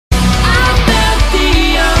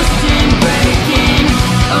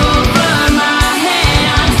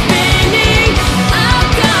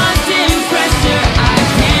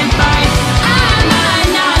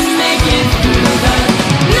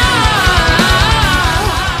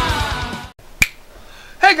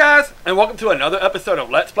guys, and welcome to another episode of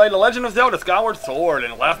Let's Play The Legend of Zelda Skyward Sword. In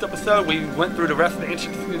the last episode, we went through the rest of the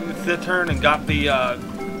ancient cistern and got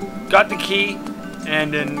the key,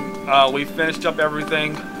 and then we finished up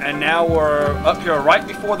everything. And now we're up here right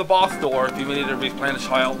before the boss door if you need to replenish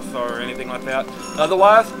health or anything like that.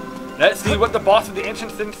 Otherwise, let's see what the boss of the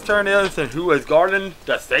ancient cistern is and who is guarding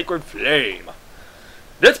the sacred flame.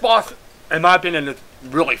 This boss, in my opinion, is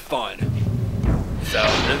really fun. So,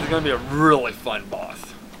 this is going to be a really fun boss.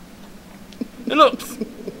 And looks.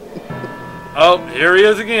 Oh, here he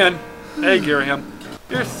is again. Hey, Girahim.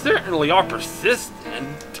 You certainly are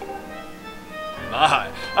persistent.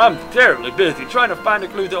 My, I'm terribly busy trying to find a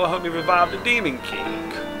clue that will help me revive the Demon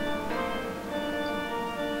King.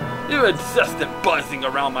 Your incessant buzzing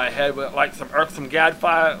around my head with like some irksome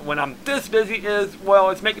gadfly when I'm this busy is,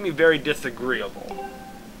 well, it's making me very disagreeable.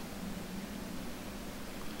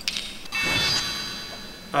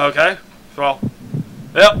 Okay, so,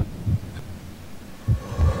 yep.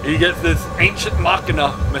 He gets this ancient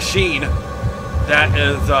machina machine that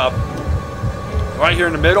is right here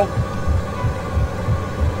in the middle.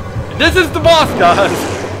 And this is the boss, guys.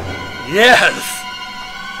 Yes,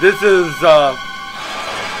 this is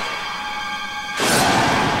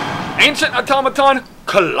ancient automaton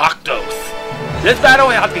Koloktos. This battle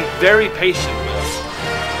I have to be very patient with.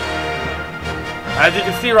 As you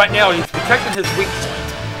can see right now, he's protecting his weak point.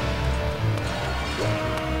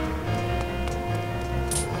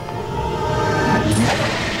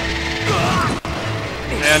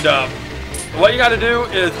 And what you got to do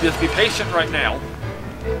is just be patient right now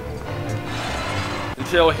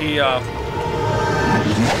until he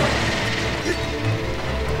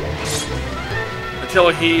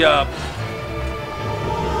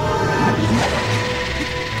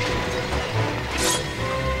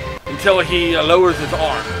lowers his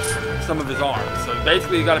arms, some of his arms. So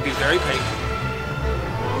basically, you got to be very patient.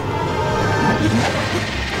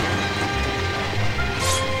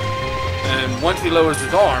 And once he lowers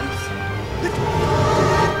his arms,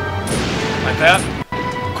 like that,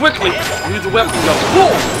 quickly use the weapon to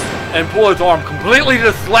pull and pull his arm completely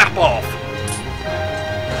to slap off.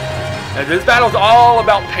 And this battle's all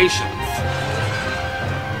about patience.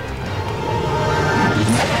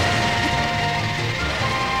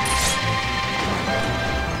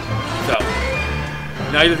 So,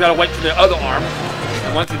 now you just gotta wait for the other arm,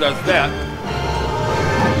 and once he does that,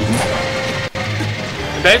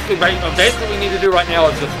 basically what we need to do right now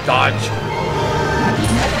is just dodge.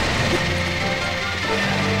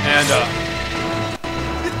 And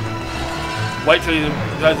wait till he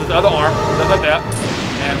does his other arm, just like that.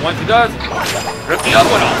 And once he does, rip the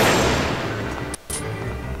other one off.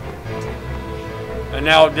 And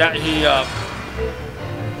now that he's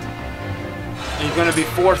going to be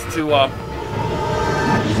forced to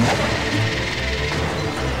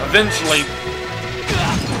eventually.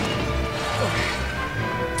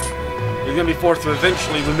 He's going to be forced to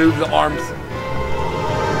eventually remove the arms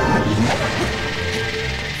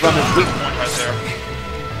from his weak point right there.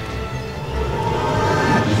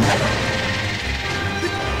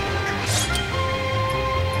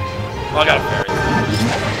 Oh, I got a fairy.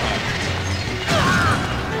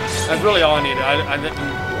 That's really all I needed. I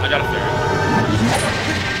got a fairy.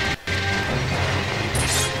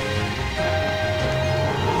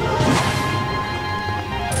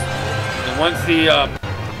 And once he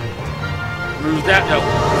moves that though,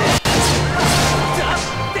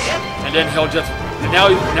 and then he'll just now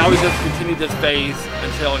he just continue this phase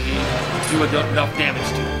until he do enough damage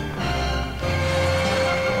to him.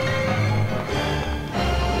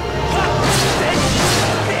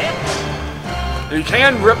 You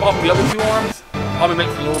can rip off the other two arms. Probably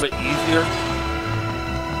makes it a little bit easier.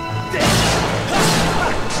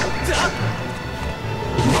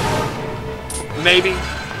 Maybe.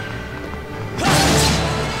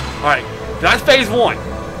 All right. That's phase one.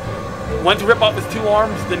 Once you rip off his two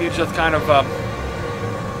arms, then you just kind of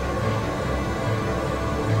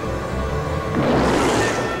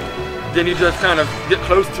get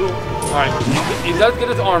close to him. All right, he does get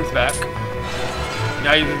his arms back.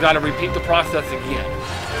 Now you got to repeat the process again.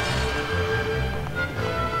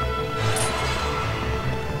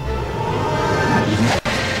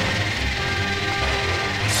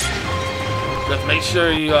 Just make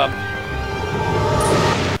sure you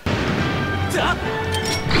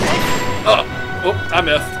oh, I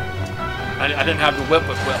missed. I didn't have the whip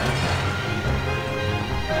equipped.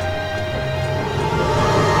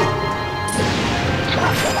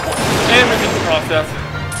 And repeat the process.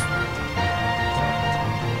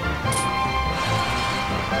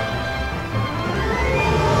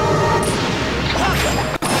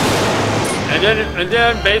 And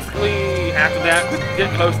then basically anything after that,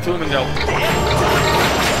 get close to him and go.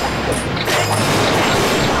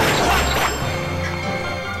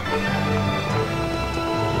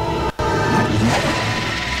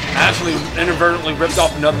 Actually inadvertently ripped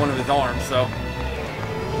off another one of his arms, so.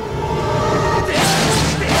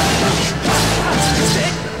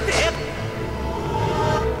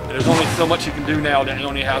 And there's only so much you can do now that he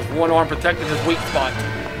only has one arm protecting his weak spot.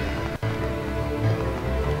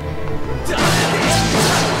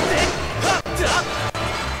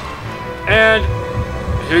 And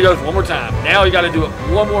here he goes one more time. Now you gotta do it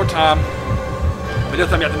one more time. But this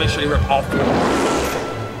time you have to make sure you rip all four.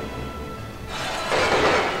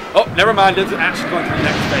 Oh, never mind. This is actually going to the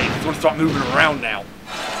next phase. It's going to start moving around now.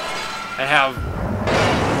 And have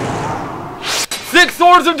 6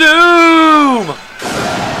 Swords of Doom!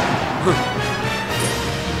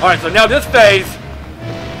 Alright, so now this phase,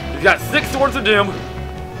 he's got 6 Swords of Doom.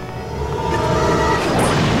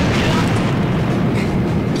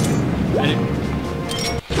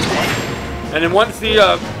 And then once the,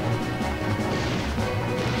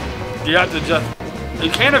 you have to just,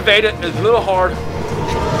 you can't evade it, it's a little hard.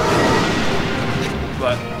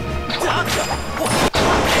 But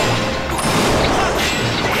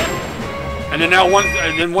and then now once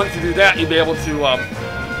you do that, you'll be able to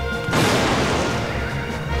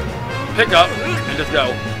pick up and just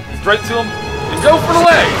go straight to him and go for the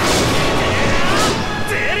leg.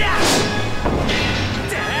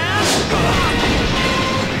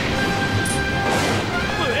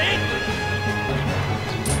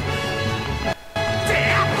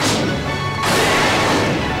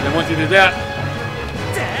 And once you do that,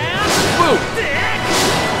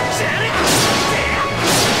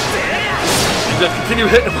 and just continue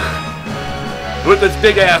hitting him with this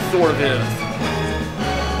big ass sword of his.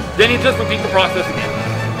 Then you just repeat the process again.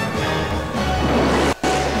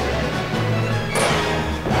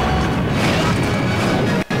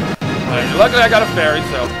 Alright, luckily I got a fairy,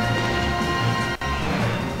 so.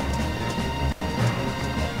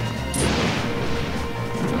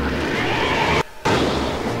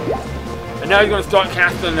 And now you're going to start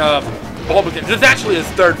casting Bulbicans. This is actually his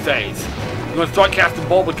 3rd phase. You're going to start casting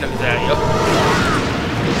Bulbicans at you.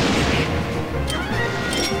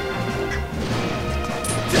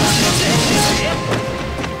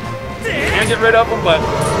 You can get rid of them, but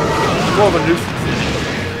it's more of a nuisance.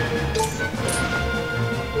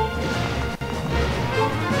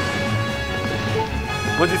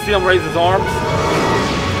 Once you see him raise his arms,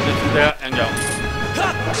 just do that and go.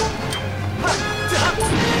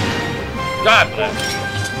 God bless.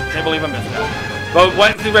 Can't believe I missed that. But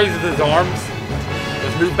once he raises his arms,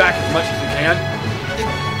 just move back as much as you can.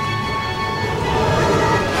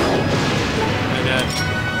 And then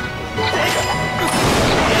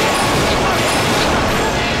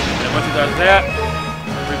once he does that,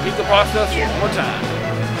 repeat the process one more time.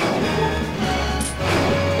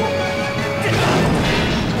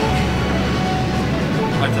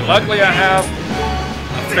 Like, so luckily I have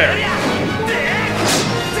a fairy.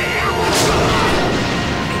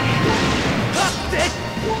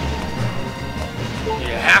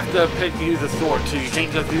 You have to use a sword too. You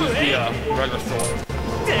can't just use the regular sword.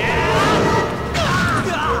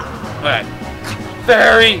 Alright.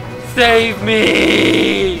 Fairy, save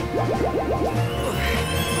me!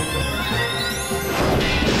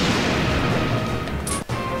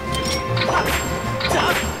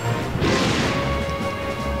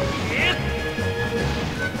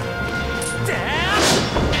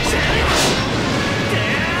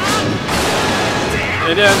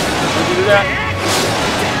 And then, when you do that,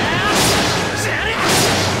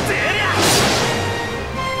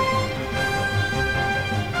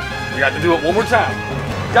 you got to do it one more time.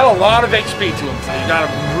 Got a lot of HP to him, so you got to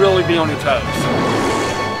really be on your toes.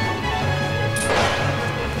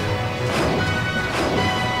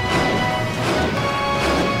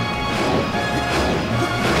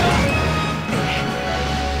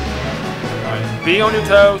 Alright, be on your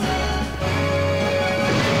toes.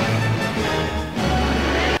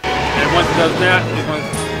 Once he does that, he's going to...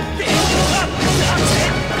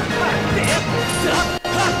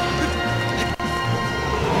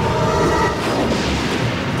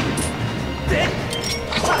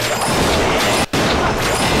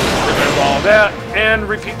 Get rid of all that, and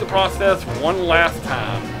repeat the process one last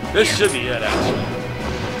time. This should be it, actually.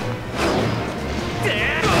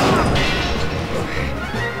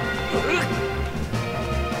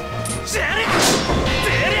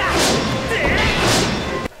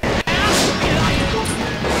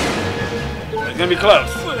 It's gonna be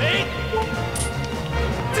close.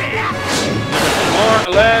 More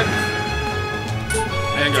legs.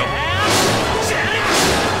 And go.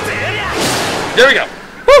 There we go.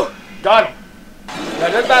 Woo! Got him. Now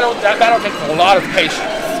that battle takes a lot of patience.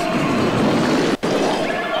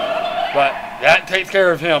 But that takes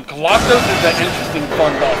care of him. Koloktos is an interesting,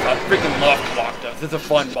 fun boss. I freaking love Koloktos. It's a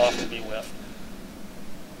fun boss to be with.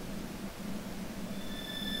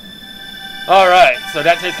 Alright, so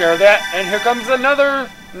that takes care of that. And here comes another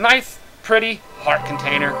nice, pretty heart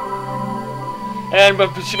container. And we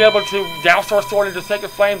should be able to douse our sword into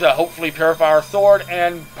sacred flame to hopefully purify our sword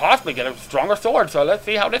and possibly get a stronger sword. So let's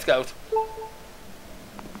see how this goes.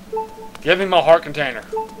 Give me my heart container.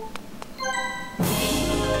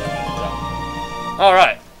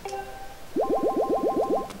 Alright.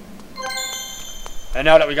 And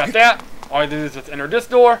now that we got that, all we do is just enter this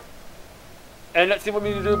door. And let's see what we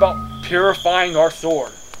need to do about purifying our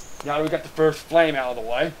sword. Now that we got the first flame out of the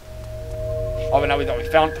way. Oh, but now we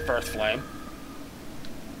found the first flame.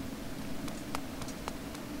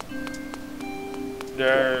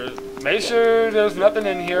 Make sure there's nothing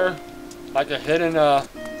in here, like a hidden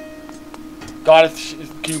goddess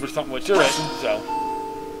cube or something with your written, so.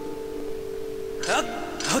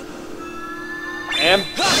 And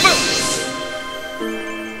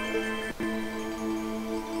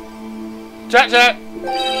chat.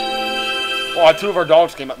 Well, 2 of our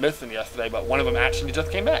dogs came up missing yesterday, but one of them actually just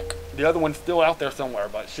came back. The other one's still out there somewhere,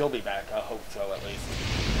 but she'll be back. I hope so, at least.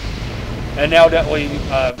 And now that we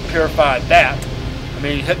purified that,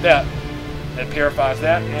 hit that, it purifies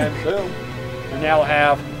that, and boom, we now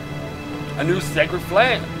have a new sacred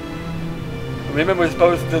flame. Remember, we're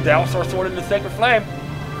supposed to douse our sword in the sacred flame.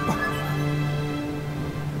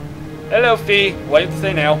 Hello, Fee. What do you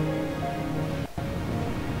say now?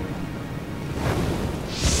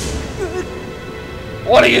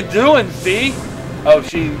 What are you doing, Fee? Oh,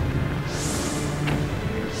 she's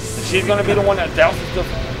gonna be the one that douses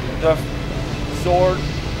the sword.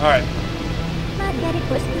 All right.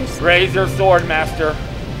 Raise your sword, master.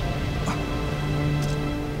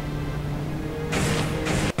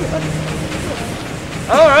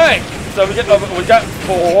 All right. So we got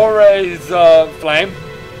Fore's flame.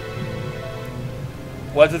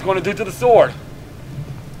 What's it going to do to the sword?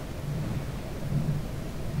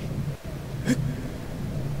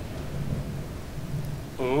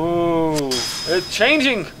 Ooh, it's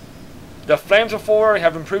changing. The flames of Fore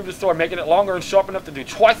have improved the sword, making it longer and sharp enough to do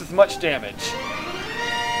twice as much damage.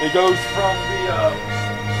 It goes from the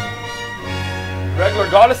regular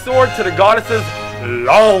goddess sword to the goddess's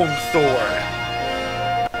long sword.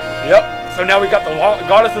 Yep. So now we got the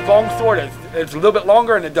goddess's long sword. It's a little bit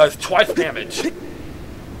longer and it does twice damage.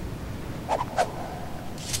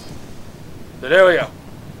 So there we go.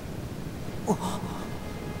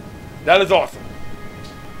 That is awesome.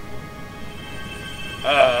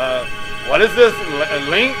 What is this?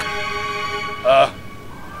 Link?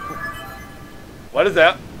 What is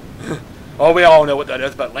that? Oh, we all know what that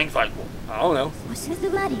is, but Link's like, well, I don't know.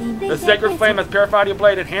 The sacred flame has purified your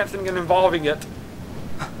blade, enhancing and involving it.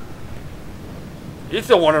 He's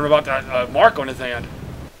still wondering about that mark on his hand.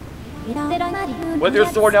 With your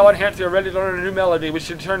sword now enhanced, you're ready to learn a new melody. We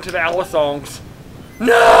should turn to the Owl songs.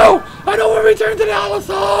 No! I don't want to return to the Owl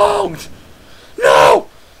songs! No!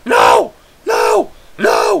 No! No!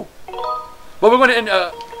 No! But we're going to end,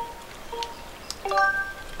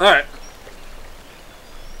 Alright.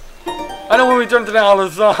 I don't want to return to the Owl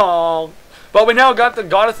song. But we now got the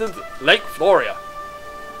goddess's Lake Floria.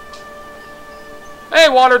 Hey,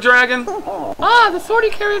 water dragon! Ah, the sword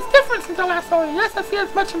you carry is different since I last saw you. Yes, I see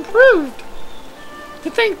it's much improved. To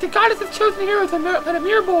think the goddess's chosen hero is a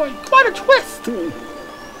mere boy. Quite a twist!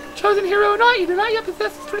 Chosen hero or not, you do not yet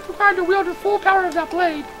possess the strength required to wield the full power of that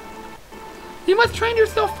blade. You must train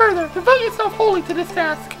yourself further. Devote yourself wholly to this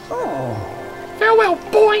task. Oh. Farewell,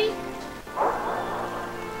 boy!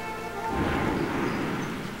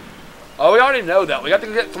 Oh, we already know that. We got to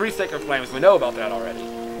get 3 sacred flames. We know about that already.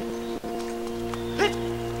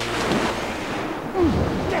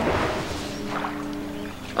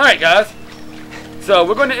 Alright, guys. So,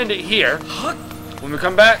 we're going to end it here. When we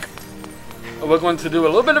come back, we're going to do a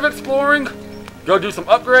little bit of exploring. Go do some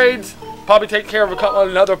upgrades. Probably take care of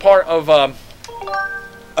another part of a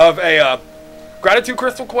gratitude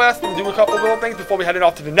crystal quest. And do a couple of little things before we head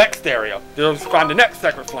off to the next area. To find the next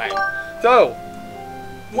sacred flame. So,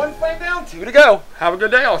 1 flame down, 2 to go. Have a good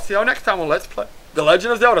day. I'll see y'all next time on Let's Play The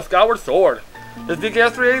Legend of Zelda Skyward Sword. This is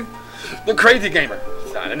DKS3, the Crazy Gamer,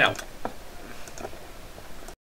 signing out.